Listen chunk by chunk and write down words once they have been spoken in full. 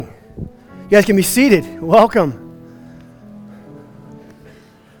guys can be seated. Welcome.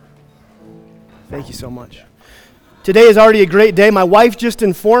 Thank you so much. Today is already a great day. My wife just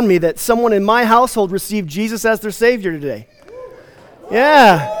informed me that someone in my household received Jesus as their Savior today.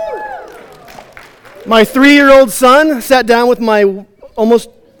 Yeah. My 3-year-old son sat down with my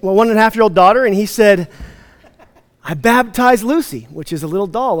 1.5-year-old daughter, and he said, I baptized Lucy, which is a little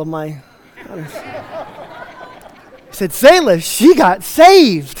doll of my daughter's. He said, Selah, she got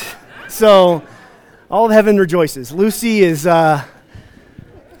saved. So all of heaven rejoices. Lucy is going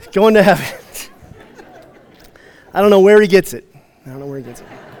to heaven. I don't know where he gets it.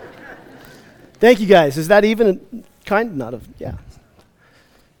 Thank you, guys. Is that even kind? Not of, yeah.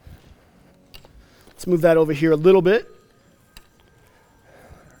 Let's move that over here a little bit.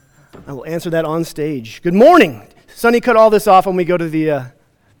 I will answer that on stage. Good morning. Sonny, cut all this off when we go to the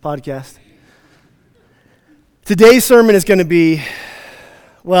podcast. Today's sermon is going to be,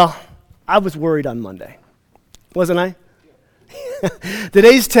 well, I was worried on Monday, wasn't I?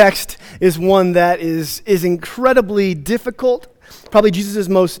 Today's text is one that is incredibly difficult, probably Jesus'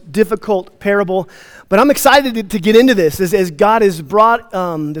 most difficult parable, but I'm excited to get into this. As God has brought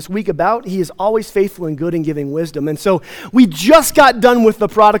this week about, He is always faithful and good in giving wisdom. And so we just got done with the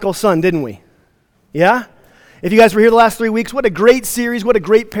prodigal son, didn't we? Yeah? If you guys were here the last 3 weeks, what a great series, what a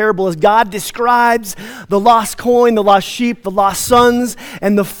great parable as God describes the lost coin, the lost sheep, the lost sons,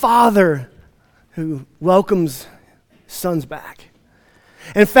 and the father who welcomes sons back.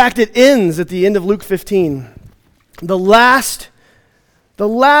 In fact, it ends at the end of Luke 15. The last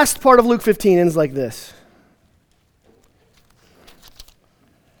part of Luke 15 ends like this.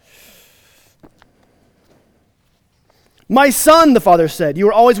 My son, the father said, you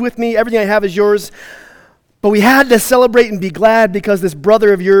are always with me, everything I have is yours. But we had to celebrate and be glad because this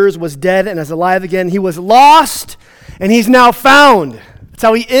brother of yours was dead and is alive again. He was lost and he's now found. That's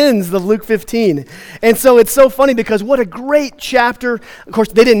how he ends the Luke 15. And so it's so funny because what a great chapter. Of course,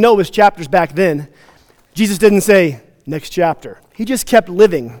 they didn't know it was chapters back then. Jesus didn't say, next chapter. He just kept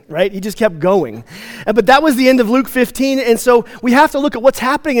living, right? He just kept going. But that was the end of Luke 15. And so we have to look at what's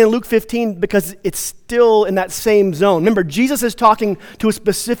happening in Luke 15 because it's still in that same zone. Remember, Jesus is talking to a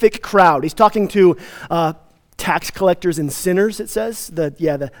specific crowd. He's talking to tax collectors and sinners, it says.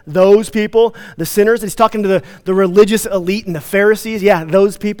 Those people, the sinners. He's talking to the religious elite and the Pharisees. Yeah,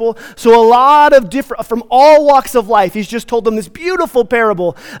 those people. So a lot of different, from all walks of life, he's just told them this beautiful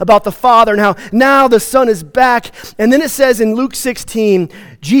parable about the Father and how now the Son is back. And then it says in Luke 16,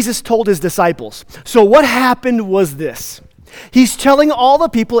 Jesus told his disciples. So what happened was this. He's telling all the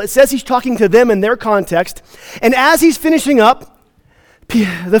people, it says he's talking to them in their context. And as he's finishing up,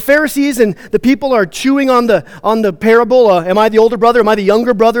 the Pharisees and the people are chewing on the parable. Am I the older brother? Am I the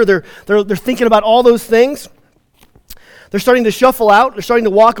younger brother? They're thinking about all those things. They're starting to shuffle out. They're starting to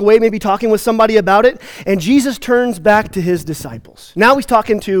walk away, maybe talking with somebody about it. And Jesus turns back to his disciples. Now he's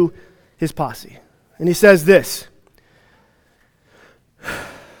talking to his posse. And he says this.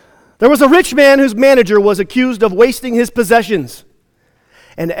 There was a rich man whose manager was accused of wasting his possessions.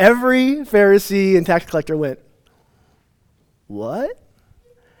 And every Pharisee and tax collector went, what?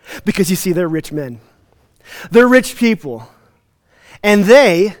 Because you see, they're rich men. They're rich people. And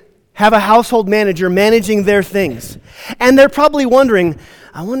they have a household manager managing their things. And they're probably wondering,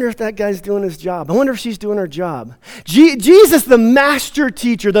 I wonder if that guy's doing his job. I wonder if she's doing her job. Jesus, the master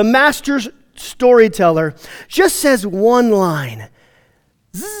teacher, the master storyteller, just says one line.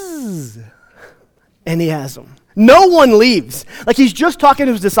 Zzz, and he has them. No one leaves. Like he's just talking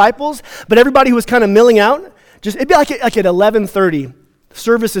to his disciples, but everybody who was kind of milling out, it'd be like at 11:30.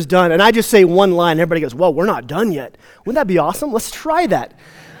 Service is done, and I just say one line, and everybody goes, well, we're not done yet. Wouldn't that be awesome? Let's try that.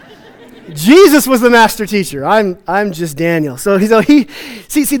 Jesus was the master teacher. I'm just Daniel. So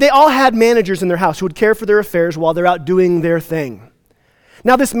they all had managers in their house who would care for their affairs while they're out doing their thing.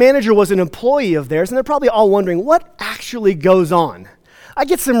 Now, this manager was an employee of theirs, and they're probably all wondering, what actually goes on? I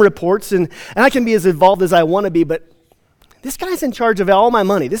get some reports, and I can be as involved as I want to be, but this guy's in charge of all my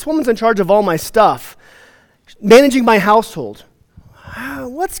money. This woman's in charge of all my stuff, managing my household.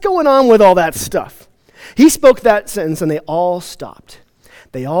 What's going on with all that stuff? He spoke that sentence and they all stopped.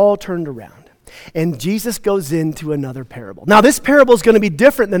 They all turned around. And Jesus goes into another parable. Now this parable is going to be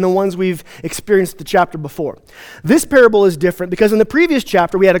different than the ones we've experienced the chapter before. This parable is different because in the previous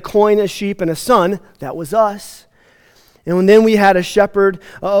chapter we had a coin, a sheep, and a son. That was us. And then we had a shepherd,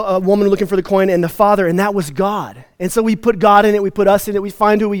 a woman looking for the coin, and the father, and that was God. And so we put God in it, we put us in it, we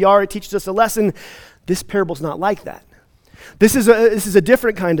find who we are, it teaches us a lesson. This parable's not like that. This is a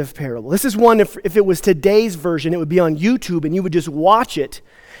different kind of parable. This is one, if it was today's version, it would be on YouTube and you would just watch it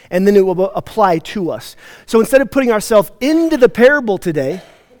and then it will apply to us. So instead of putting ourselves into the parable today,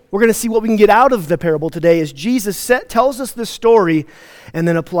 we're going to see what we can get out of the parable today as Jesus tells us the story and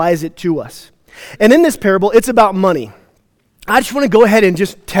then applies it to us. And in this parable, it's about money. I just want to go ahead and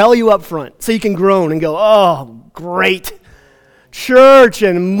just tell you up front so you can groan and go, oh, great. Church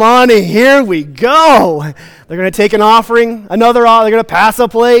and money, here we go. They're going to take an offering, they're going to pass a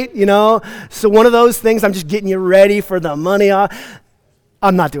plate, So one of those things, I'm just getting you ready for the money.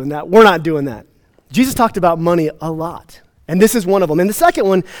 I'm not doing that. We're not doing that. Jesus talked about money a lot. And this is one of them. And the second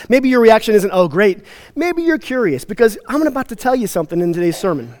one, maybe your reaction isn't, oh, great. Maybe you're curious because I'm about to tell you something in today's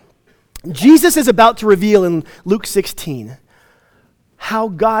sermon. Jesus is about to reveal in Luke 16 how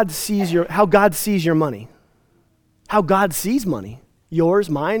God sees your money. How God sees money. Yours,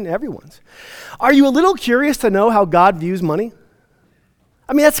 mine, everyone's. Are you a little curious to know how God views money?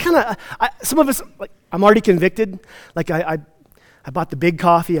 I mean, that's kind of, some of us, I'm already convicted. I bought the big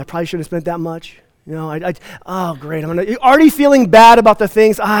coffee. I probably shouldn't have spent that much. Oh, great. You're already feeling bad about the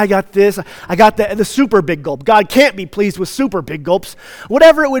things. I got this. I got the super big gulp. God can't be pleased with super big gulps.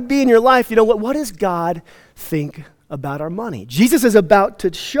 Whatever it would be in your life, what does God think about our money? Jesus is about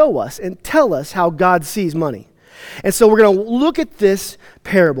to show us and tell us how God sees money. And so we're going to look at this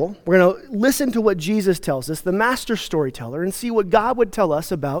parable. We're going to listen to what Jesus tells us, the master storyteller, and see what God would tell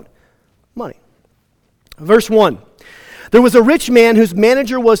us about money. Verse 1. There was a rich man whose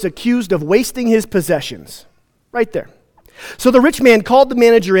manager was accused of wasting his possessions. Right there. So the rich man called the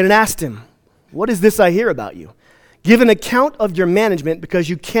manager in and asked him, "What is this I hear about you? Give an account of your management because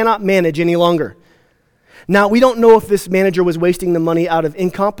you cannot manage any longer." Now, we don't know if this manager was wasting the money out of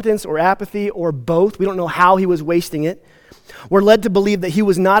incompetence or apathy or both. We don't know how he was wasting it. We're led to believe that he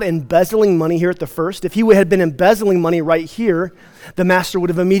was not embezzling money here at the first. If he had been embezzling money right here, the master would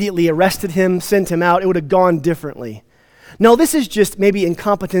have immediately arrested him, sent him out. It would have gone differently. No, this is just maybe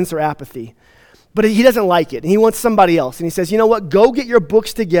incompetence or apathy. But he doesn't like it, and he wants somebody else. And he says, you know what? Go get your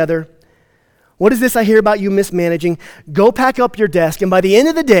books together. What is this I hear about you mismanaging? Go pack up your desk, and by the end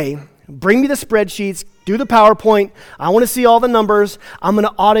of the day, bring me the spreadsheets, do the PowerPoint. I want to see all the numbers. I'm going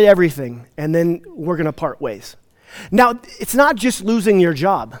to audit everything, and then we're going to part ways. Now, it's not just losing your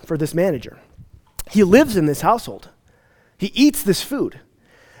job for this manager. He lives in this household. He eats this food.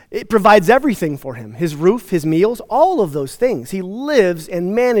 It provides everything for him, his roof, his meals, all of those things. He lives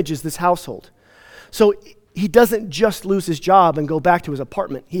and manages this household. So he doesn't just lose his job and go back to his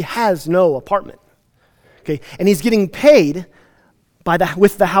apartment. He has no apartment. Okay, and he's getting paid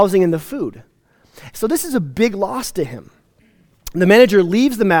with the housing and the food. So this is a big loss to him. The manager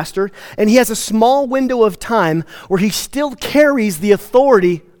leaves the master, and he has a small window of time where he still carries the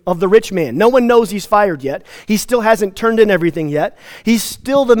authority of the rich man. No one knows he's fired yet. He still hasn't turned in everything yet. He's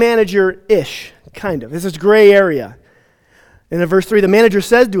still the manager-ish, kind of. This is gray area. And in verse 3, the manager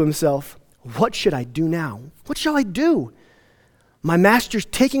says to himself, "What should I do now? What shall I do? My master's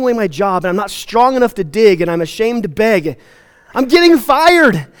taking away my job, and I'm not strong enough to dig, and I'm ashamed to beg. I'm getting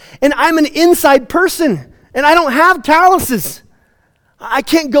fired, and I'm an inside person, and I don't have calluses. I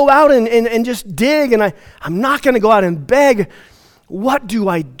can't go out and just dig, and I'm not going to go out and beg. What do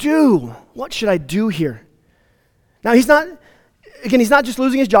I do? What should I do here?" Now, he's not just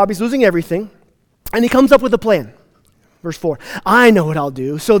losing his job, he's losing everything. And he comes up with a plan. Verse 4, "I know what I'll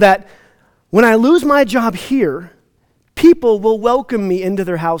do so that when I lose my job here, people will welcome me into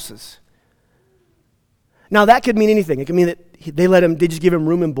their houses." Now, that could mean anything. It could mean that they just give him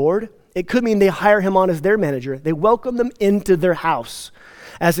room and board. It could mean they hire him on as their manager. They welcome them into their house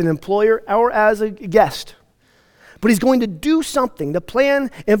as an employer or as a guest. But he's going to do something. The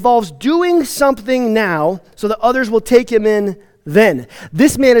plan involves doing something now so that others will take him in then.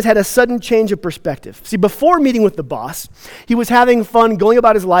 This man has had a sudden change of perspective. See, before meeting with the boss, he was having fun going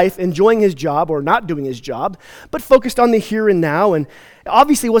about his life, enjoying his job or not doing his job, but focused on the here and now, and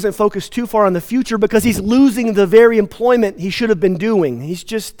obviously wasn't focused too far on the future because he's losing the very employment he should have been doing. He's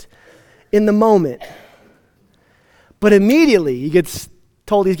just in the moment. But immediately he gets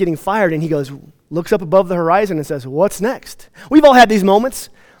told he's getting fired, and he looks up above the horizon and says, "What's next?" We've all had these moments.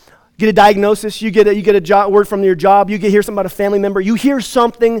 Get a diagnosis, you get a word from your job, you hear something about a family member, you hear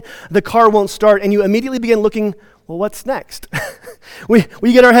something, the car won't start, and you immediately begin looking, well, what's next? we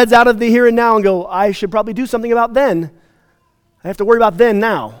get our heads out of the here and now and go, I should probably do something about then. I have to worry about then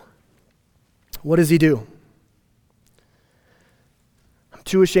now. What does he do? "I'm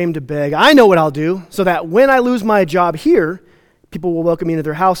too ashamed to beg. I know what I'll do so that when I lose my job here, people will welcome me into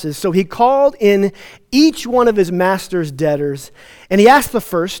their houses." So he called in each one of his master's debtors, and he asked the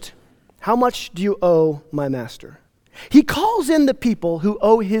first, "How much do you owe my master?" He calls in the people who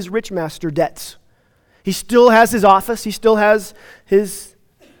owe his rich master debts. He still has his office. He still has his,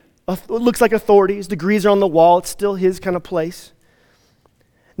 it looks like authority. His degrees are on the wall. It's still his kind of place.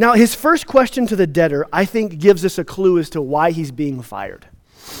 Now, his first question to the debtor, I think, gives us a clue as to why he's being fired.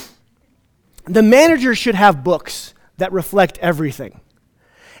 The manager should have books that reflect everything.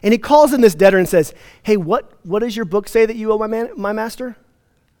 And he calls in this debtor and says, hey, what does your book say that you owe my master?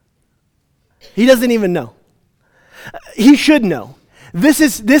 He doesn't even know. He should know. This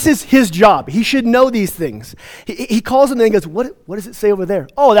is his job. He should know these things. He calls him and he goes, what does it say over there?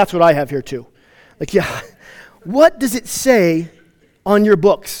 Oh, that's what I have here too. Like, yeah, what does it say on your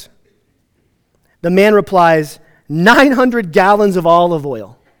books? The man replies, 900 gallons of olive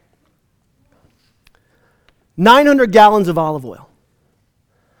oil. 900 gallons of olive oil.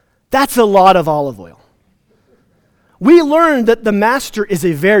 That's a lot of olive oil. We learned that the master is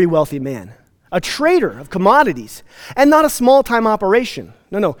a very wealthy man, a trader of commodities, and not a small-time operation.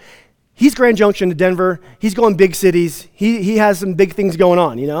 No. He's Grand Junction to Denver. He's going big cities. He has some big things going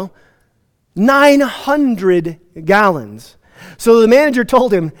on, 900 gallons. So the manager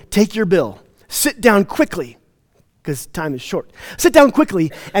told him, take your bill, sit down quickly, because time is short. Sit down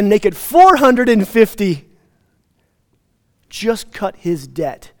quickly and make it 450. Just cut his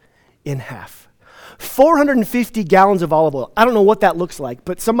debt in half. 450 gallons of olive oil. I don't know what that looks like,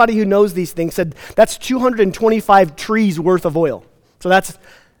 but somebody who knows these things said that's 225 trees worth of oil. So I don't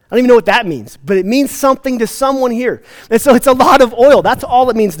even know what that means, but it means something to someone here. And so it's a lot of oil. That's all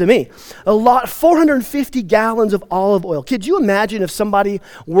it means to me. 450 gallons of olive oil. Could you imagine if somebody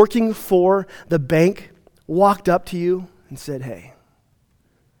working for the bank walked up to you and said, hey,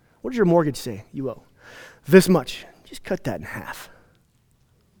 what does your mortgage say you owe? This much. Just cut that in half.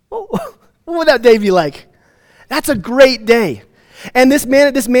 What would that day be like? That's a great day. And this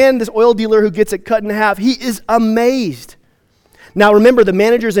oil dealer who gets it cut in half, he is amazed. Now remember the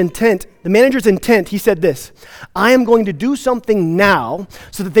manager's intent, he said this, I am going to do something now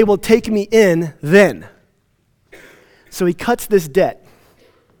so that they will take me in then. So he cuts this debt.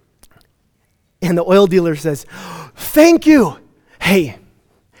 And the oil dealer says, thank you. Hey,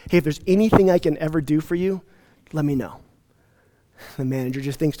 if there's anything I can ever do for you, let me know. The manager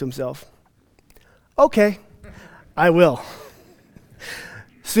just thinks to himself, okay, I will.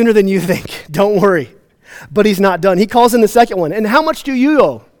 Sooner than you think, don't worry. But he's not done. He calls in the second one. And how much do you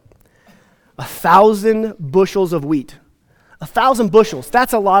owe? 1,000 bushels of wheat. 1,000 bushels.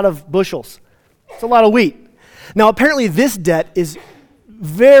 That's a lot of bushels. It's a lot of wheat. Now, apparently this debt is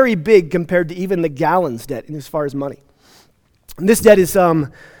very big compared to even the gallons debt as far as money. And this debt is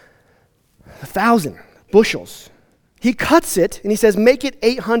 1,000 bushels. He cuts it, and he says, make it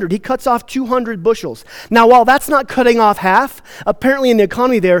 800. He cuts off 200 bushels. Now, while that's not cutting off half, apparently in the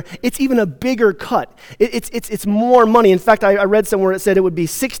economy there, it's even a bigger cut. It's more money. In fact, I read somewhere it said it would be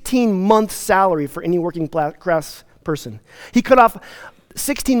 16 months' salary for any working class person. He cut off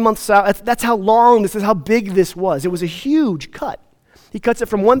 16 months' salary. That's how long this is, how big this was. It was a huge cut. He cuts it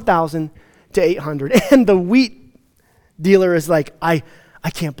from 1,000 to 800. And the wheat dealer is like, I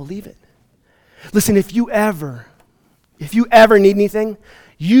can't believe it. Listen, if you ever need anything,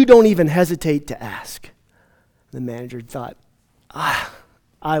 you don't even hesitate to ask. The manager thought,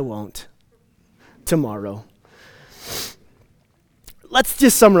 I won't. Tomorrow. Let's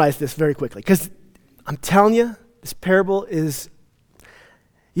just summarize this very quickly, because I'm telling you, this parable is,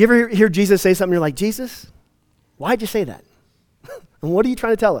 you ever hear Jesus say something, you're like, Jesus, why'd you say that? And what are you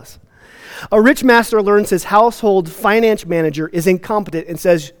trying to tell us? A rich master learns his household finance manager is incompetent and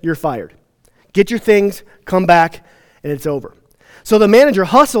says, you're fired. Get your things, come back, and it's over. So the manager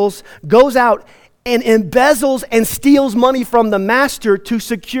hustles, goes out, and embezzles and steals money from the master to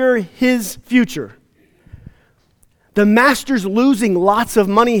secure his future. The master's losing lots of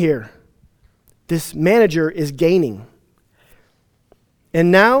money here. This manager is gaining.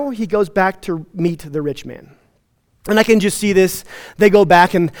 And now he goes back to meet the rich man. And I can just see this. They go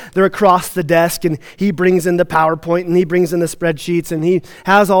back and they're across the desk and he brings in the PowerPoint and he brings in the spreadsheets and he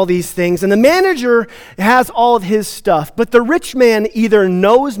has all these things. And the manager has all of his stuff. But the rich man either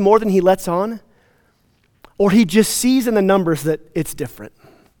knows more than he lets on or he just sees in the numbers that it's different.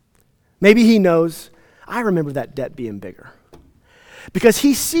 Maybe he knows, I remember that debt being bigger. Because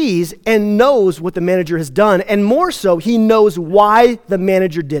he sees and knows what the manager has done, and more so, he knows why the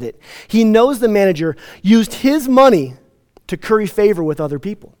manager did it. He knows the manager used his money to curry favor with other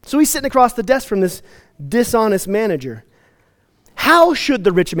people. So he's sitting across the desk from this dishonest manager. How should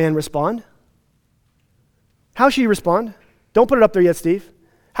the rich man respond? How should he respond? Don't put it up there yet, Steve.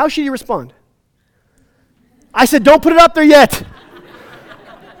 How should he respond? I said, don't put it up there yet.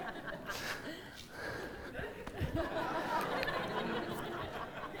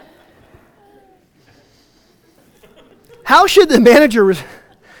 How should the manager?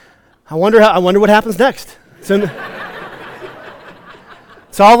 I wonder what happens next. So,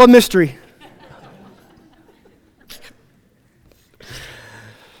 It's all a mystery.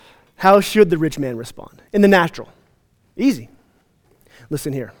 How should the rich man respond? In the natural. Easy.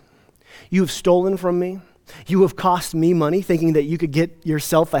 Listen here. You have stolen from me. You have cost me money thinking that you could get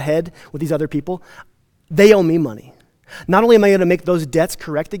yourself ahead with these other people. They owe me money. Not only am I going to make those debts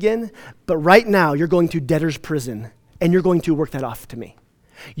correct again, but right now you're going to debtor's prison and you're going to work that off to me.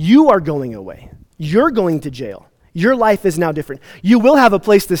 You are going away. You're going to jail. Your life is now different. You will have a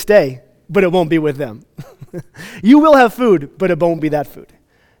place to stay, but it won't be with them. You will have food, but it won't be that food.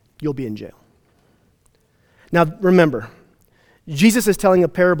 You'll be in jail. Now remember, Jesus is telling a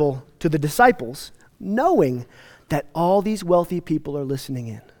parable to the disciples, knowing that all these wealthy people are listening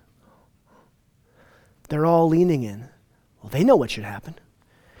in. They're all leaning in. Well, they know what should happen.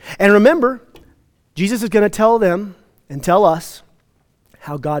 And remember, Jesus is going to tell them and tell us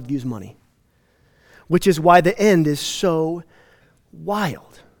how God views money, which is why the end is so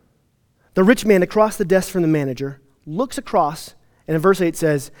wild. The rich man across the desk from the manager looks across, and in verse 8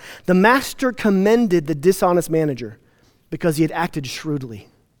 says, the master commended the dishonest manager because he had acted shrewdly.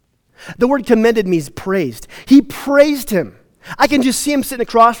 The word commended means praised. He praised him. I can just see him sitting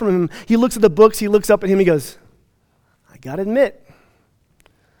across from him. He looks at the books, he looks up at him, he goes, I gotta admit,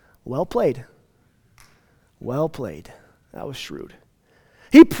 well played. Well played. That was shrewd.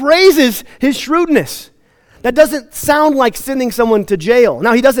 He praises his shrewdness. That doesn't sound like sending someone to jail.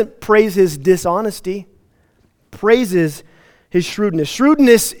 Now, he doesn't praise his dishonesty, praises his shrewdness.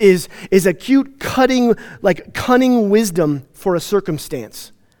 Shrewdness is acute, cunning wisdom for a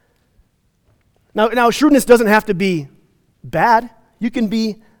circumstance. Now, shrewdness doesn't have to be bad. You can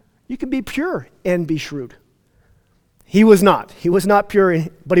be pure and be shrewd. He was not. He was not pure,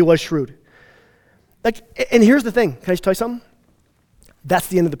 but he was shrewd. And here's the thing. Can I just tell you something? That's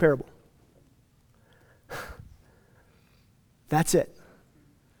the end of the parable. That's it.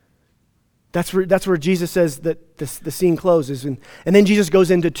 That's where Jesus says that the scene closes. And then Jesus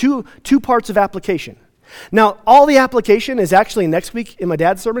goes into two parts of application. Now, all the application is actually next week in my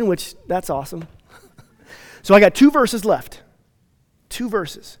dad's sermon, which that's awesome. So I got 2 verses left. 2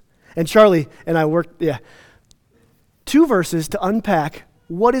 verses. And Charlie and I worked, 2 verses to unpack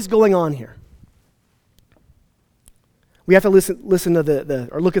what is going on here. We have to listen to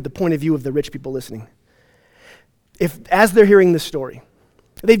or look at the point of view of the rich people listening. As they're hearing this story,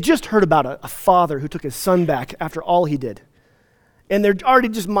 they've just heard about a father who took his son back after all he did. And they're already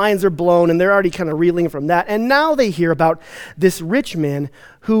just minds are blown and they're already kind of reeling from that. And now they hear about this rich man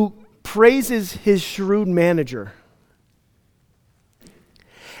who praises his shrewd manager.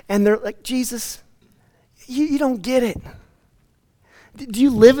 And they're like, Jesus, you don't get it. Do you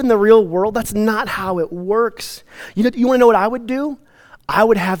live in the real world? That's not how it works. You want to know what I would do? I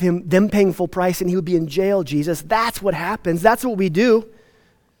would have them paying full price and he would be in jail, Jesus. That's what happens. That's what we do.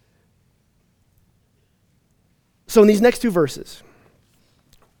 So in these next 2 verses,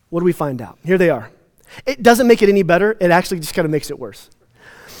 what do we find out? Here they are. It doesn't make it any better. It actually just kind of makes it worse.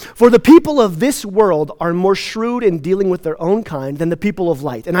 For the people of this world are more shrewd in dealing with their own kind than the people of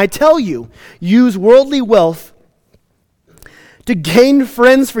light. And I tell you, use worldly wealth to gain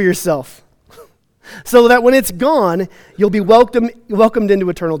friends for yourself, so that when it's gone, you'll be welcomed into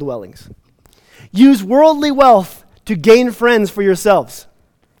eternal dwellings. Use worldly wealth to gain friends for yourselves.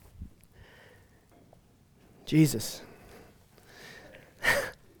 Jesus.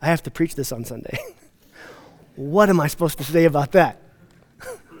 I have to preach this on Sunday. What am I supposed to say about that?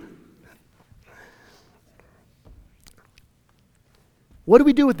 What do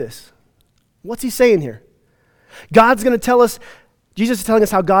we do with this? What's he saying here? God's going to tell us, Jesus is telling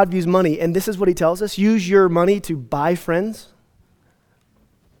us how God views money, and this is what he tells us. Use your money to buy friends.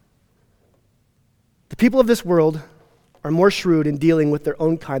 The people of this world are more shrewd in dealing with their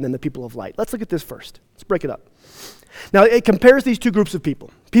own kind than the people of light. Let's look at this first. Let's break it up. Now, it compares these 2 groups of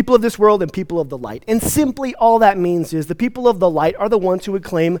people of this world and people of the light. And simply all that means is the people of the light are the ones who would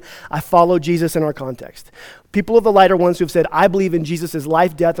claim, I follow Jesus in our context. People of the light are ones who have said, I believe in Jesus'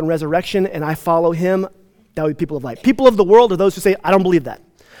 life, death, and resurrection, and I follow him. That would be people of light. People of the world are those who say, I don't believe that.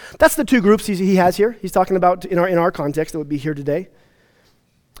 That's the 2 groups he has here. He's talking about in our context that would be here today.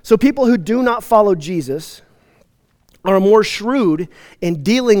 So people who do not follow Jesus are more shrewd in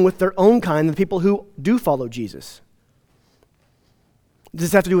dealing with their own kind than people who do follow Jesus. Does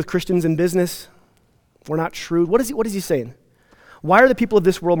this have to do with Christians in business? We're not shrewd. What is he saying? Why are the people of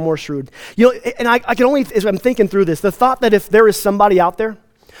this world more shrewd? And I can only, as I'm thinking through this, the thought that if there is somebody out there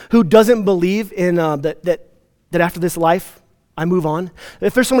who doesn't believe in that after this life, I move on.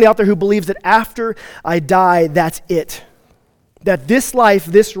 If there's somebody out there who believes that after I die, that's it, That this life,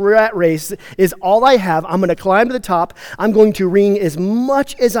 this rat race, is all I have. I'm going to climb to the top. I'm going to wring as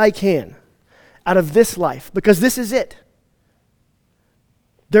much as I can out of this life, because this is it.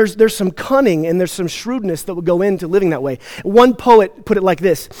 There's some cunning and there's some shrewdness that would go into living that way. One poet put it like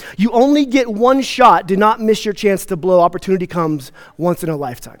this: you only get one shot. Do not miss your chance to blow. Opportunity comes once in a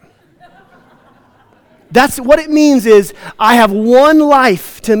lifetime. That's what it means is, I have one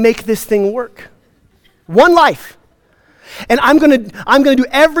life to make this thing work. One life. And I'm going to do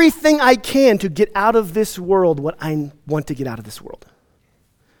everything I can to get out of this world what I want to get out of this world.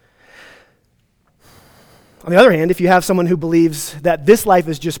 On the other hand, if you have someone who believes that this life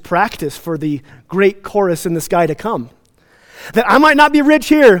is just practice for the great chorus in the sky to come, that I might not be rich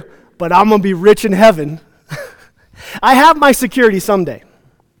here, but I'm going to be rich in heaven, I have my security someday.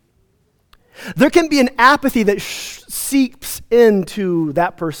 There can be an apathy that seeps into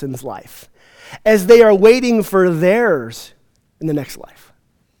that person's life as they are waiting for theirs in the next life.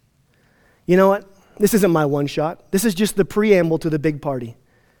 You know what? This isn't my one shot. This is just the preamble to the big party.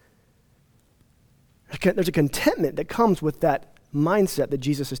 There's a contentment that comes with that mindset that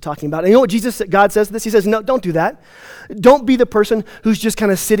Jesus is talking about. And you know what God says to this? He says, no, don't do that. Don't be the person who's just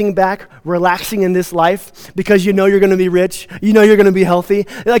kind of sitting back, relaxing in this life because you know you're going to be rich, you know you're going to be healthy.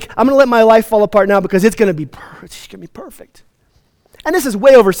 Like, I'm going to let my life fall apart now because it's going to be perfect. And this is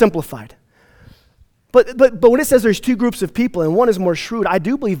way oversimplified. But when it says there's two groups of people and one is more shrewd, I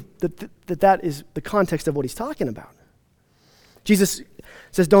do believe that is the context of what he's talking about. Jesus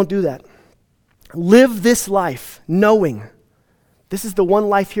says, don't do that. Live this life knowing this is the one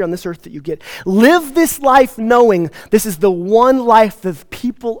life here on this earth that you get. Live this life knowing this is the one life that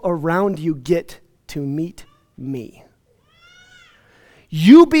people around you get to meet me.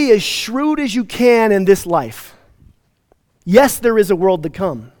 You be as shrewd as you can in this life. Yes, there is a world to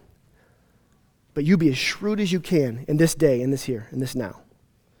come. But you be as shrewd as you can in this day, in this here, in this now.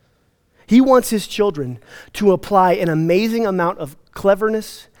 He wants his children to apply an amazing amount of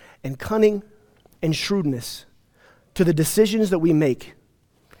cleverness and cunning and shrewdness to the decisions that we make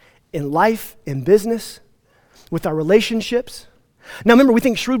in life, in business, with our relationships. Now remember, we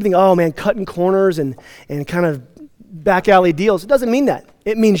think shrewd, we think, oh man, cutting corners and kind of back alley deals. It doesn't mean that.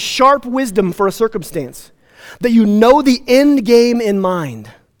 It means sharp wisdom for a circumstance. That you know the end game in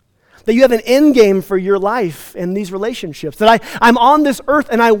mind. That you have an end game for your life and these relationships. That I'm on this earth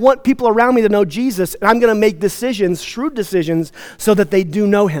and I want people around me to know Jesus, and I'm going to make decisions, shrewd decisions, so that they do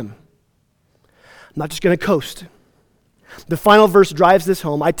know him. I'm not just going to coast. The final verse drives this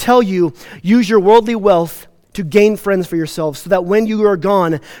home. I tell you, use your worldly wealth to gain friends for yourselves, so that when you are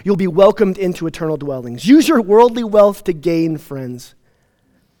gone, you'll be welcomed into eternal dwellings. Use your worldly wealth to gain friends.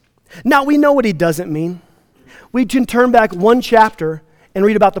 Now, we know what he doesn't mean. We can turn back one chapter and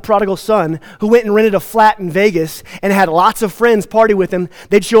read about the prodigal son who went and rented a flat in Vegas and had lots of friends party with him.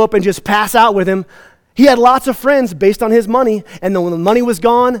 They'd show up and just pass out with him. He had lots of friends based on his money, and then when the money was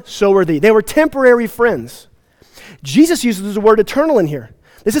gone, so were they. They were temporary friends. Jesus uses the word eternal in here.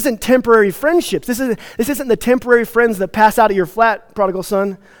 This isn't temporary friendships. This isn't the temporary friends that pass out of your flat, prodigal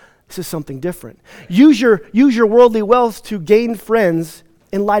son. This is something different. Use your worldly wealth to gain friends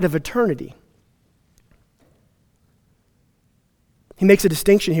in light of eternity. He makes a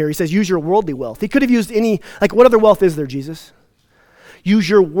distinction here. He says, use your worldly wealth. He could have used any, like, what other wealth is there, Jesus? Use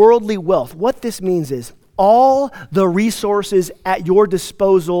your worldly wealth. What this means is all the resources at your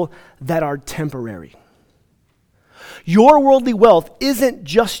disposal that are temporary. Your worldly wealth isn't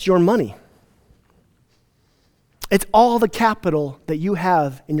just your money. It's all the capital that you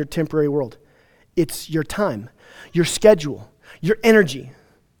have in your temporary world. It's your time, your schedule, your energy,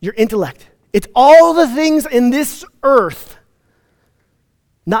 your intellect. It's all the things in this earth.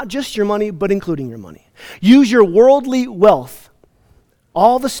 Not just your money, but including your money. Use your worldly wealth.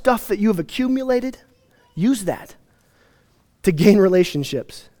 All the stuff that you have accumulated, use that to gain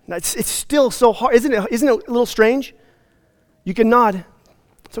relationships. Now, it's still so hard. Isn't it a little strange? You can nod.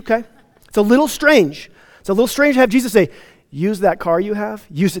 It's okay. It's a little strange. It's a little strange to have Jesus say, use that car you have,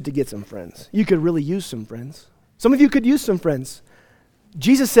 use it to get some friends. You could really use some friends. Some of you could use some friends.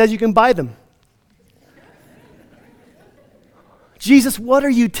 Jesus says you can buy them. Jesus, what are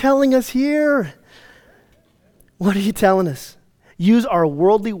you telling us here? What are you telling us? Use our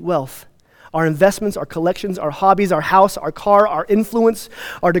worldly wealth, our investments, our collections, our hobbies, our house, our car, our influence,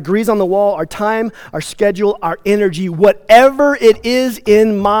 our degrees on the wall, our time, our schedule, our energy, whatever it is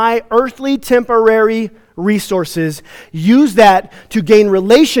in my earthly temporary resources, use that to gain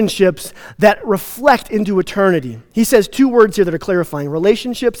relationships that reflect into eternity. He says two words here that are clarifying: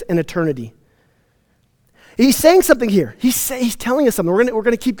 relationships and eternity. He's saying something here. He's telling us something. We're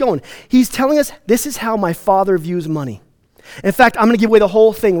going to keep going. He's telling us this is how my Father views money. In fact, I'm going to give away the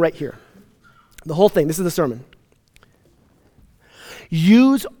whole thing right here. The whole thing. This is the sermon.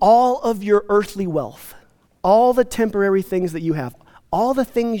 Use all of your earthly wealth, all the temporary things that you have, all the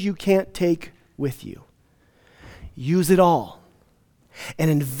things you can't take with you. Use it all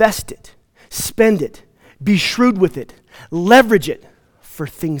and invest it, spend it, be shrewd with it, leverage it for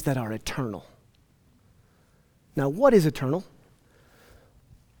things that are eternal. Now, what is eternal?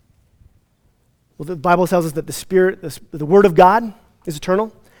 Well, the Bible tells us that the Spirit, the Word of God is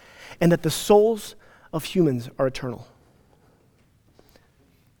eternal, and that the souls of humans are eternal.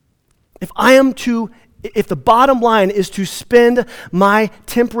 If the bottom line is to spend my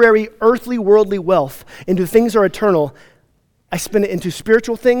temporary earthly worldly wealth into things that are eternal, I spend it into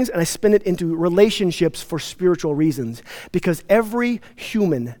spiritual things and I spend it into relationships for spiritual reasons. Because every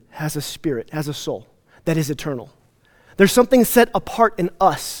human has a spirit, has a soul that is eternal. There's something set apart in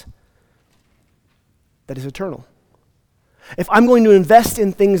us that is eternal. If I'm going to invest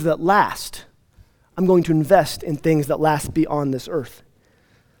in things that last, I'm going to invest in things that last beyond this earth.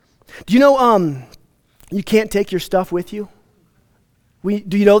 Do you know you can't take your stuff with you?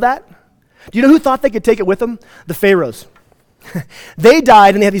 Do you know that? Do you know who thought they could take it with them? The pharaohs. They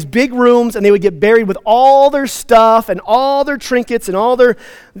died and they had these big rooms and they would get buried with all their stuff and all their trinkets and all their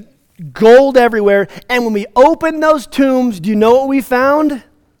gold everywhere. And when we opened those tombs, do you know what we found?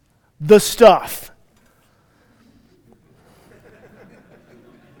 The stuff.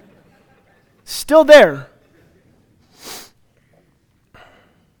 Still there.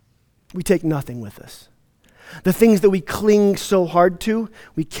 We take nothing with us. The things that we cling so hard to,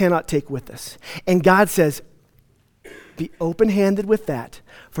 we cannot take with us. And God says, be open-handed with that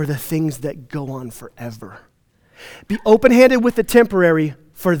for the things that go on forever. Be open-handed with the temporary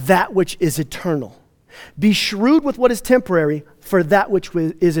for that which is eternal. Be shrewd with what is temporary for that which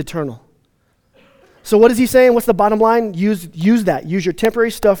is eternal. So what is he saying? What's the bottom line? Use that. Use your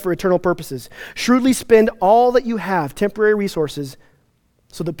temporary stuff for eternal purposes. Shrewdly spend all that you have, temporary resources,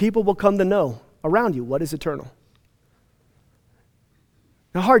 so that people will come to know around you what is eternal.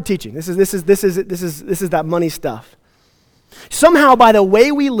 Now, hard teaching. This is that money stuff. Somehow, by the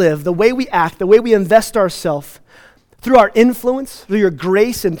way we live, the way we act, the way we invest ourselves, through our influence, through your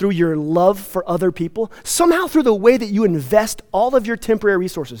grace, and through your love for other people, somehow through the way that you invest all of your temporary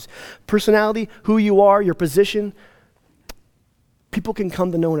resources, personality, who you are, your position, people can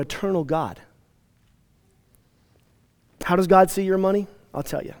come to know an eternal God. How does God see your money? I'll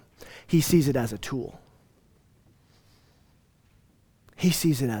tell you. He sees it as a tool. He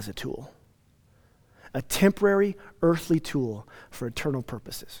sees it as a tool. A temporary earthly tool for eternal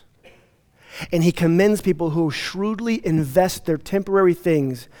purposes. And he commends people who shrewdly invest their temporary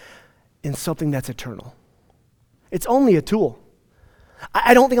things in something that's eternal. It's only a tool.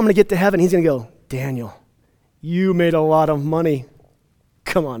 I don't think I'm going to get to heaven. He's going to go, Daniel, you made a lot of money.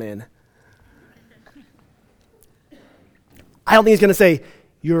 Come on in. I don't think he's going to say,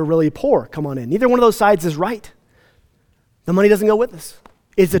 you're really poor. Come on in. Neither one of those sides is right. The money doesn't go with us.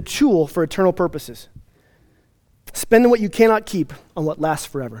 It's a tool for eternal purposes. Spend what you cannot keep on what lasts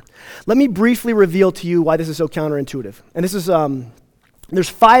forever. Let me briefly reveal to you why this is so counterintuitive. And this is, there's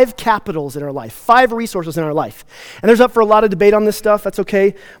 5 capitals in our life, 5 resources in our life. And there's up for a lot of debate on this stuff. That's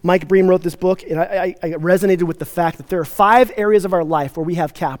okay. Mike Bream wrote this book, and I resonated with the fact that there are 5 areas of our life where we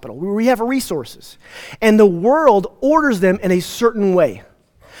have capital, where we have resources. And the world orders them in a certain way.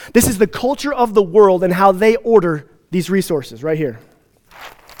 This is the culture of the world and how they order these resources right here.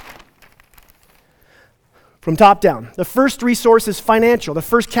 From top down. The first resource is financial. The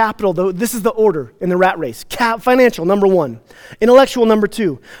first capital, this is the order in the rat race. Financial, number 1. Intellectual, number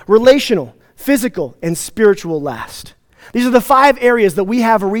 2. Relational, physical, and spiritual last. These are the 5 areas that we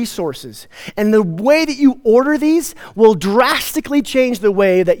have resources. And the way that you order these will drastically change the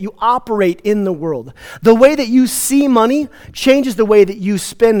way that you operate in the world. The way that you see money changes the way that you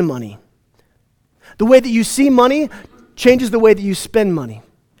spend money. The way that you see money changes the way that you spend money.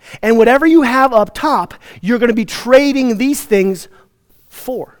 And whatever you have up top, you're going to be trading these things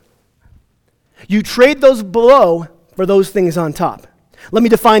for. You trade those below for those things on top. Let me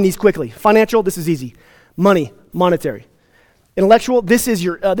define these quickly. Financial, this is easy. Money, monetary. Intellectual, this is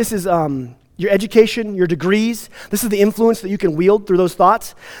your education, your degrees. This is the influence that you can wield through those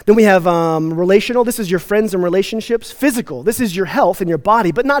thoughts. Then we have relational. This is your friends and relationships. Physical, this is your health and your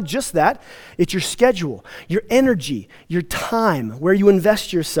body, but not just that. It's your schedule, your energy, your time, where you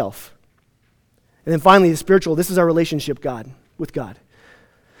invest yourself. And then finally, the spiritual. This is our relationship with God.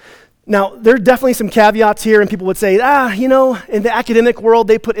 Now, there are definitely some caveats here, and people would say, in the academic world,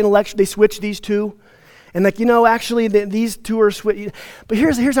 they put intellectual, they switch these two. And actually, these two are switched. But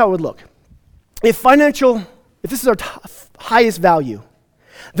here's how it would look. If this is our highest value.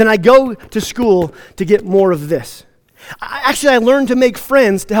 Then I go to school to get more of this. I learned to make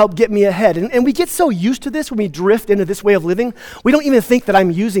friends to help get me ahead. And we get so used to this when we drift into this way of living, we don't even think that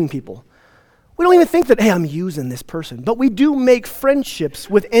I'm using people. We don't even think that, hey, I'm using this person. But we do make friendships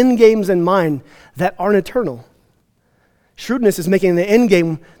with end games in mind that aren't eternal. Shrewdness is making the end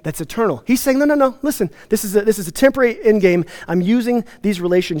game that's eternal. He's saying, no, listen, this is a temporary end game. I'm using these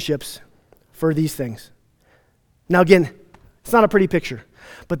relationships for these things. Now again, it's not a pretty picture,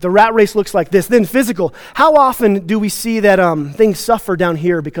 but the rat race looks like this. Then physical. How often do we see that things suffer down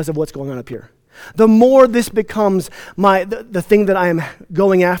here because of what's going on up here? The more this becomes the thing that I am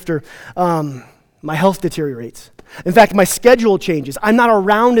going after, my health deteriorates. In fact, my schedule changes. I'm not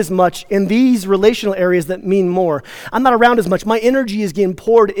around as much in these relational areas that mean more. I'm not around as much. My energy is getting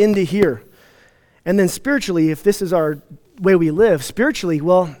poured into here. And then spiritually, if this is our way we live, spiritually,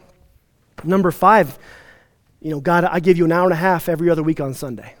 well, number 5, God, I give you an hour and a half every other week on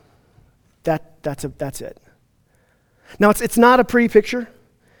Sunday. That's it. Now, it's not a pretty picture,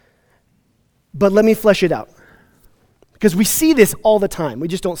 but let me flesh it out. Because we see this all the time. We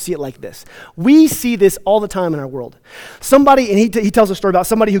just don't see it like this. We see this all the time in our world. Somebody, and he tells a story about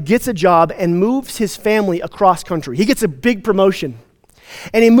somebody who gets a job and moves his family across country. He gets a big promotion.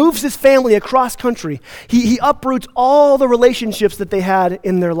 And he moves his family across country. He uproots all the relationships that they had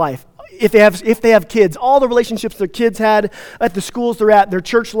in their life. If they have kids, all the relationships their kids had at the schools they're at, their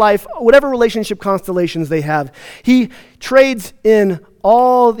church life, whatever relationship constellations they have. He trades in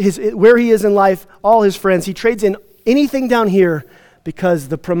all where he is in life, all his friends. He trades in anything down here because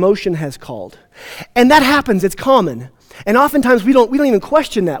the promotion has called. And that happens, it's common. And oftentimes we don't even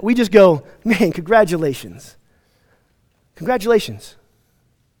question that. We just go, man, congratulations. Congratulations.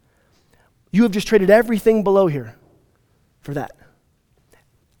 You have just traded everything below here for that.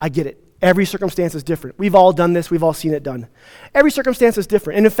 I get it. Every circumstance is different. We've all done this. We've all seen it done. Every circumstance is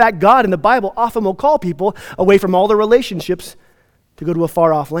different. And in fact, God in the Bible often will call people away from all their relationships to go to a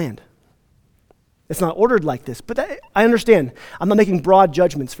far-off land. It's not ordered like this, but I understand. I'm not making broad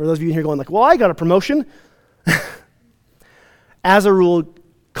judgments for those of you in here going like, well, I got a promotion. As a rule,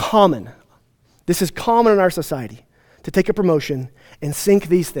 common. This is common in our society to take a promotion and sink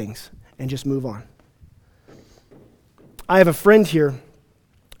these things and just move on. I have a friend here.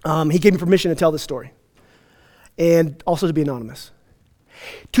 He gave me permission to tell this story and also to be anonymous.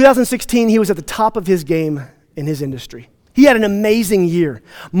 2016, he was at the top of his game in his industry. He had an amazing year,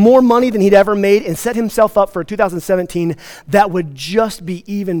 more money than he'd ever made, and set himself up for 2017 that would just be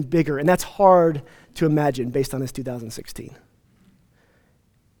even bigger. And that's hard to imagine based on his 2016.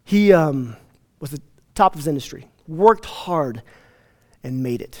 He was the top of his industry, worked hard, and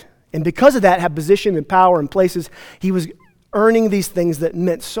made it. And because of that, had position and power and places, he was earning these things that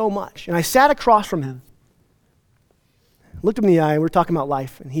meant so much. And I sat across from him, looked him in the eye, and we were talking about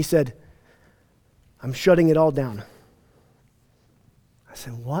life, and he said, I'm shutting it all down. I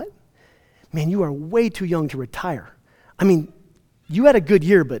said, what? Man, you are way too young to retire. I mean, you had a good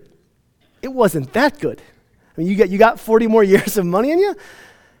year, but it wasn't that good. I mean, you got 40 more years of money in you?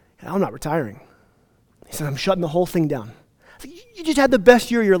 I'm not retiring. He said, I'm shutting the whole thing down. I said, you just had the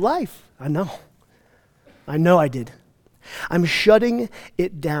best year of your life. I know I did. I'm shutting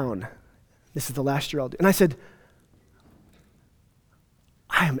it down. This is the last year I'll do. And I said,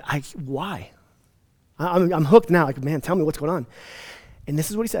 why? I'm hooked now. Like, man, tell me what's going on. And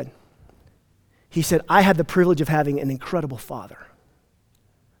this is what he said. He said, I had the privilege of having an incredible father.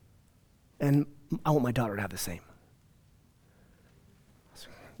 And I want my daughter to have the same.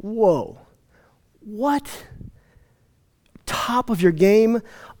 Whoa. What? Top of your game,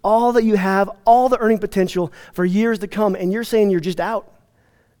 all that you have, all the earning potential for years to come, and you're saying you're just out.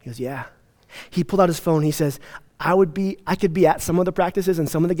 He goes, yeah. He pulled out his phone. He says, I could be at some of the practices and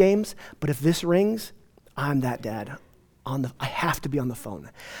some of the games, but if this rings, I'm that dad. I have to be on the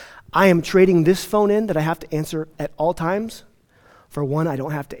phone. I am trading this phone in that I have to answer at all times for one I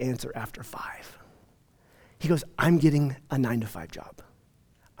don't have to answer after 5. He goes, I'm getting a 9-to-5 job.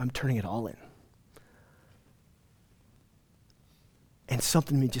 I'm turning it all in. And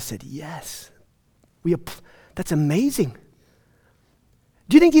something in me just said, yes. That's amazing.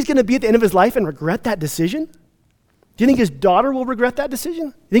 Do you think he's going to be at the end of his life and regret that decision? Do you think his daughter will regret that decision?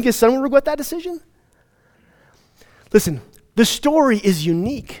 Do you think his son will regret that decision? Listen, the story is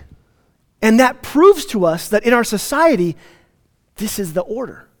unique. And that proves to us that in our society, this is the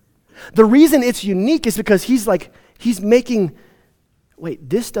order. The reason it's unique is because he's making, wait,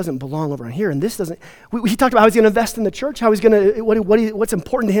 this doesn't belong over here, and this doesn't. He talked about how he's going to invest in the church, how he's going to, what's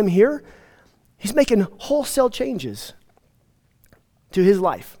important to him here. He's making wholesale changes to his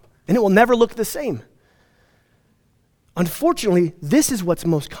life, and it will never look the same. Unfortunately, this is what's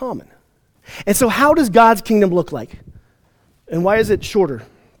most common. And so how does God's kingdom look like? And why is it shorter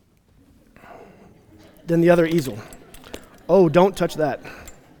than the other easel? Oh, don't touch that.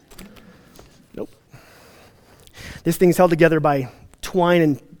 Nope. This thing's held together by twine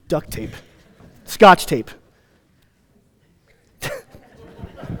and duct tape. Scotch tape.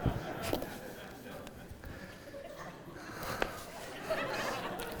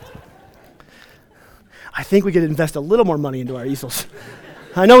 I think we could invest a little more money into our easels.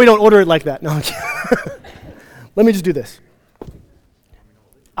 I know we don't order it like that. No, I'm kidding. Let me just do this.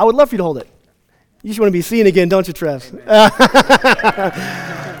 I would love for you to hold it. You just want to be seen again, don't you, Trev?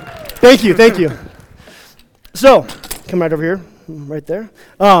 Thank you. So, come right over here, right there.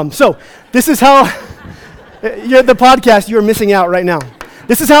 So, this is how, you're the podcast, you are missing out right now.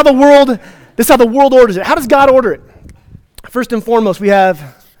 This is how the world orders it. How does God order it? First and foremost, we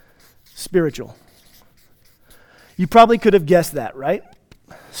have spiritual. You probably could have guessed that, right?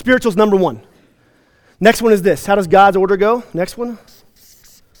 Spiritual's number one. Next one is this. How does God's order go? Next one.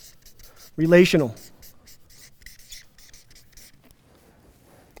 Relational.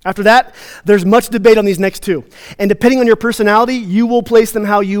 After that, there's much debate on these next two. And depending on your personality, you will place them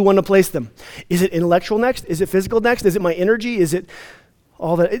how you want to place them. Is it intellectual next? Is it physical next? Is it my energy? Is it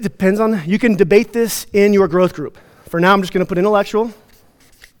all that? It depends on, you can debate this in your growth group. For now, I'm just going to put intellectual.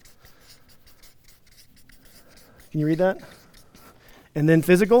 Can you read that? And then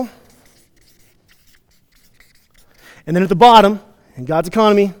physical. And then at the bottom, in God's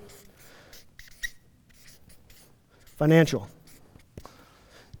economy, financial.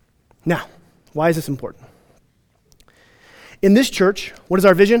 Now, why is this important? In this church, what is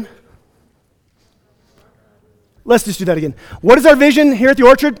our vision? Let's just do that again. What is our vision here at the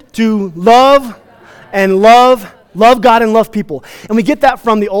Orchard? To love and love God and love people. And we get that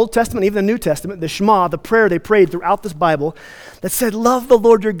from the Old Testament, even the New Testament, the Shema, the prayer they prayed throughout this Bible that said, love the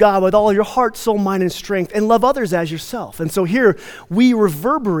Lord your God with all your heart, soul, mind, and strength, and love others as yourself. And so here, we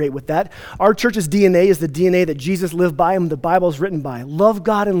reverberate with that. Our church's DNA is the DNA that Jesus lived by and the Bible is written by. Love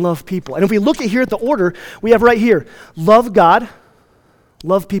God and love people. And if we look at here at the order, we have right here, love God,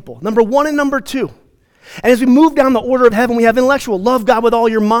 love people. Number one and number two. And as we move down the order of heaven, we have intellectual, love God with all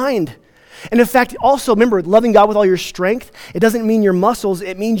your mind. And in fact, also remember, loving God with all your strength, it doesn't mean your muscles,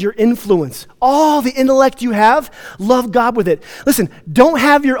 it means your influence. All the intellect you have, love God with it. Listen, don't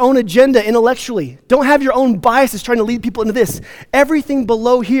have your own agenda intellectually. Don't have your own biases trying to lead people into this. Everything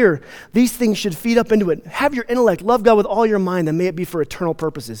below here, these things should feed up into it. Have your intellect, love God with all your mind, and may it be for eternal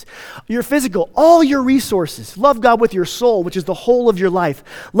purposes. Your physical, all your resources. Love God with your soul, which is the whole of your life.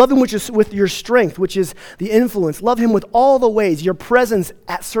 Love Him with your strength, which is the influence. Love Him with all the ways, your presence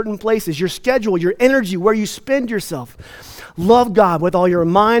at certain places, your schedule, your energy, where you spend yourself. Love God with all your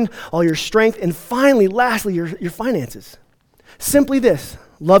mind, all your strength, and finally, lastly, your finances. Simply this,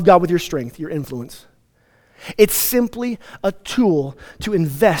 love God with your strength, your influence. It's simply a tool to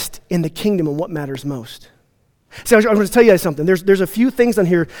invest in the kingdom and what matters most. See, I'm going to tell you guys something. There's a few things on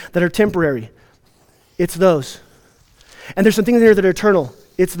here that are temporary. It's those. And there's some things in here that are eternal.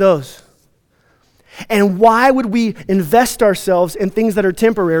 It's those. And why would we invest ourselves in things that are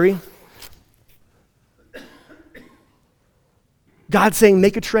temporary? God's saying,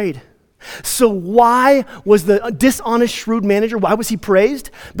 make a trade. So why was the dishonest, shrewd manager, why was he praised?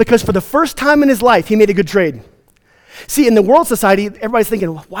 Because for the first time in his life, he made a good trade. See, in the world society, everybody's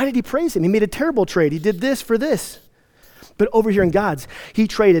thinking, well, why did he praise him? He made a terrible trade. He did this for this. But over here in God's, he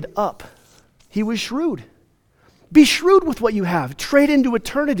traded up. He was shrewd. Be shrewd with what you have. Trade into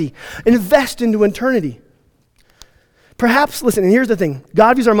eternity. Invest into eternity. Perhaps, listen, and here's the thing.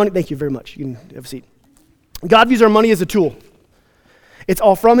 God views our money, thank you very much. You can have a seat. God views our money as a tool. It's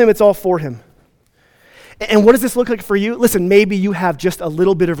all from Him, it's all for Him. And what does this look like for you? Listen, maybe you have just a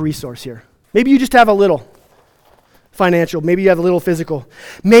little bit of resource here. Maybe you just have a little financial. Maybe you have a little physical.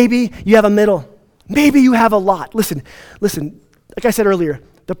 Maybe you have a middle. Maybe you have a lot. Listen, like I said earlier,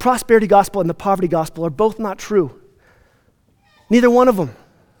 the prosperity gospel and the poverty gospel are both not true. Neither one of them.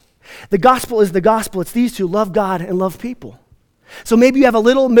 The gospel is the gospel. It's these two, love God and love people. So maybe you have a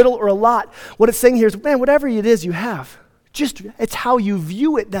little, middle, or a lot. What it's saying here is, man, whatever it is you have, it's how you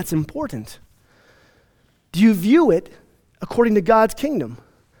view it that's important. Do you view it according to God's kingdom?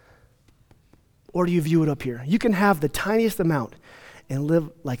 Or do you view it up here? You can have the tiniest amount and live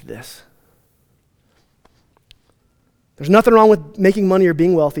like this. There's nothing wrong with making money or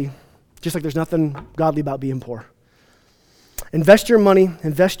being wealthy, just like there's nothing godly about being poor. Invest your money,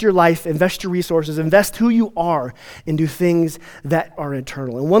 invest your life, invest your resources, invest who you are into things that are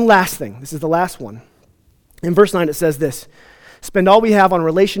eternal. And one last thing, this is the last one. In verse 9 it says this, spend all we have on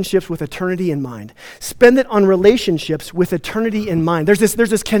relationships with eternity in mind. Spend it on relationships with eternity in mind. There's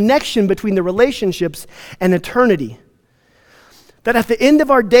this connection between the relationships and eternity. That at the end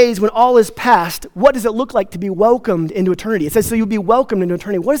of our days, when all is past, what does it look like to be welcomed into eternity? It says, so you'll be welcomed into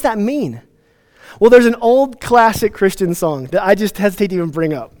eternity. What does that mean? Well, there's an old classic Christian song that I just hesitate to even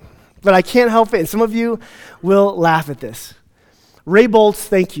bring up, but I can't help it, and some of you will laugh at this. Ray Bolt's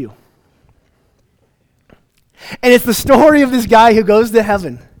Thank You. And it's the story of this guy who goes to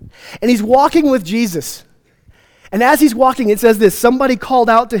heaven, and he's walking with Jesus. And as he's walking, it says this, somebody called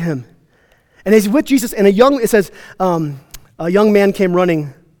out to him, and he's with Jesus, and a young man came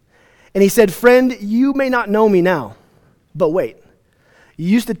running, and he said, friend, you may not know me now, but wait. You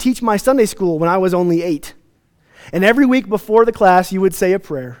used to teach my Sunday school when I was only 8. And every week before the class, you would say a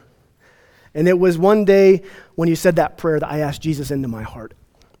prayer. And it was one day when you said that prayer that I asked Jesus into my heart.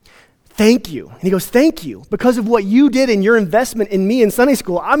 Thank you. And he goes, thank you. Because of what you did in your investment in me in Sunday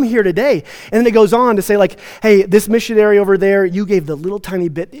school, I'm here today. And then it goes on to say like, hey, this missionary over there, you gave the little tiny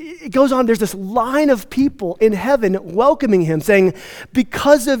bit. It goes on, there's this line of people in heaven welcoming him, saying,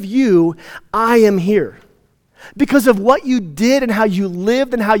 because of you, I am here. Because of what you did and how you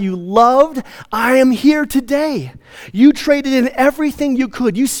lived and how you loved, I am here today. You traded in everything you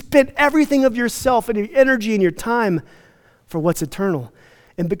could. You spent everything of yourself and your energy and your time for what's eternal.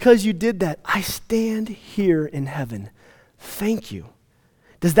 And because you did that, I stand here in heaven. Thank you.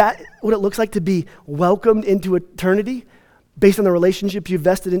 Does that what it looks like to be welcomed into eternity based on the relationships you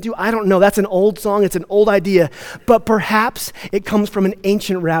vested into? I don't know. That's an old song. It's an old idea. But perhaps it comes from an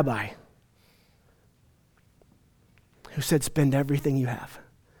ancient rabbi who said, spend everything you have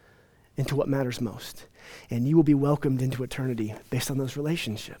into what matters most, and you will be welcomed into eternity based on those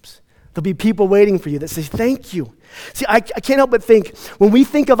relationships. There'll be people waiting for you that say, thank you. See, I can't help but think, when we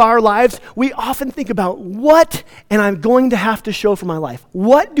think of our lives, we often think about what am I going to have to show for my life?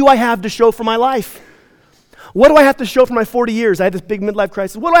 What do I have to show for my life? What do I have to show for my 40 years? I had this big midlife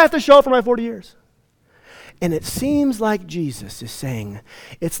crisis. What do I have to show for my 40 years? And it seems like Jesus is saying,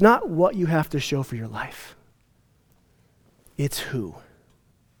 it's not what you have to show for your life. It's who.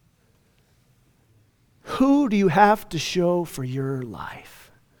 Who do you have to show for your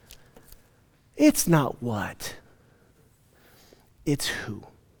life? It's not what. It's who.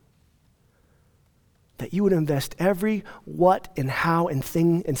 That you would invest every what and how and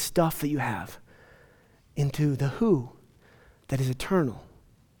thing and stuff that you have into the who that is eternal,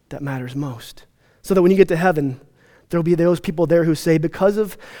 that matters most. So that when you get to heaven, there'll be those people there who say, because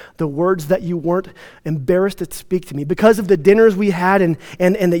of the words that you weren't embarrassed to speak to me, because of the dinners we had and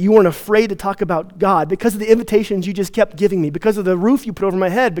that you weren't afraid to talk about God, because of the invitations you just kept giving me, because of the roof you put over my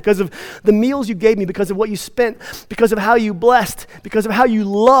head, because of the meals you gave me, because of what you spent, because of how you blessed, because of how you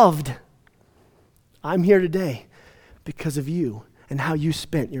loved, I'm here today because of you and how you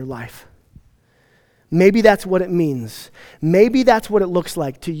spent your life. Maybe that's what it means. Maybe that's what it looks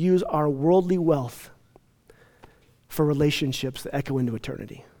like to use our worldly wealth for relationships that echo into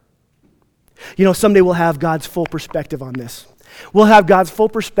eternity. You know, someday we'll have God's full perspective on this. We'll have God's full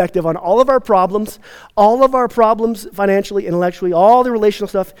perspective on all of our problems financially, intellectually, all the relational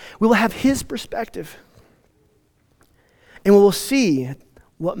stuff. We will have His perspective. And we will see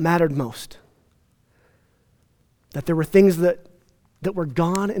what mattered most. That there were things that were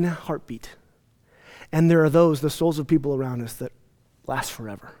gone in a heartbeat. And there are those, the souls of people around us, that last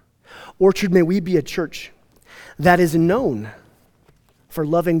forever. Orchard, may we be a church that is known for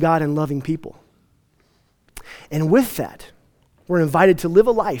loving God and loving people. And with that, we're invited to live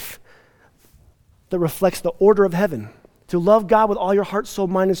a life that reflects the order of heaven, to love God with all your heart, soul,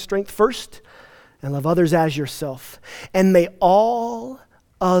 mind, and strength first, and love others as yourself. And may all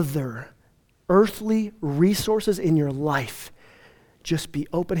other earthly resources in your life just be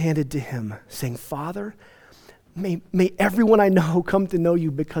open-handed to Him, saying, Father, may everyone I know come to know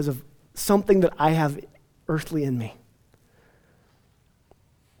you because of something that I have earthly in me.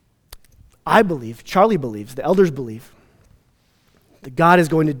 I believe, Charlie believes, the elders believe, that God is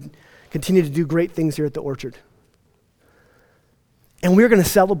going to continue to do great things here at the Orchard. And we're going to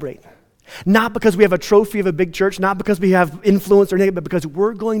celebrate. Not because we have a trophy of a big church, not because we have influence or anything, but because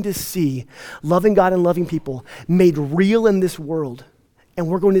we're going to see loving God and loving people made real in this world. And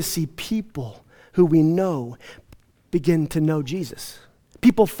we're going to see people who we know begin to know Jesus.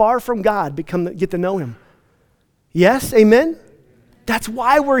 People far from God get to know Him. Yes, amen? That's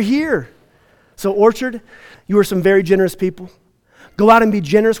why we're here. So Orchard, you are some very generous people. Go out and be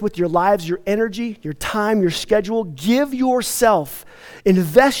generous with your lives, your energy, your time, your schedule. Give yourself,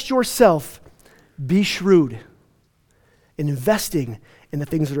 invest yourself. Be shrewd in investing in the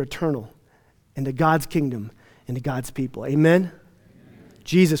things that are eternal, into God's kingdom, into God's people. Amen?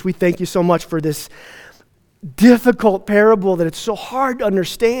 Jesus, we thank you so much for this difficult parable that it's so hard to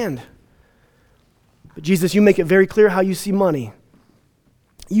understand. But Jesus, you make it very clear how you see money.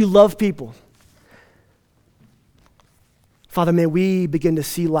 You love people. Father, may we begin to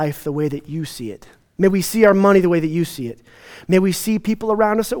see life the way that you see it. May we see our money the way that you see it. May we see people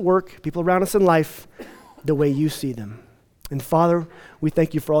around us at work, people around us in life, the way you see them. And Father, we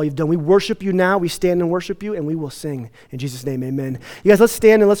thank you for all you've done. We worship you now. We stand and worship you, and we will sing. In Jesus' name, amen. You guys, let's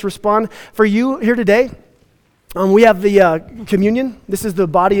stand and let's respond. For you here today, we have the communion. This is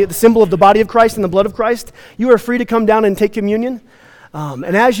the symbol of the body of Christ and the blood of Christ. You are free to come down and take communion.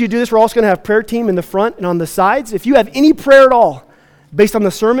 And as you do this, we're also going to have prayer team in the front and on the sides. If you have any prayer at all, based on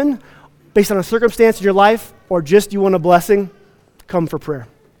the sermon, based on a circumstance in your life, or just you want a blessing, come for prayer.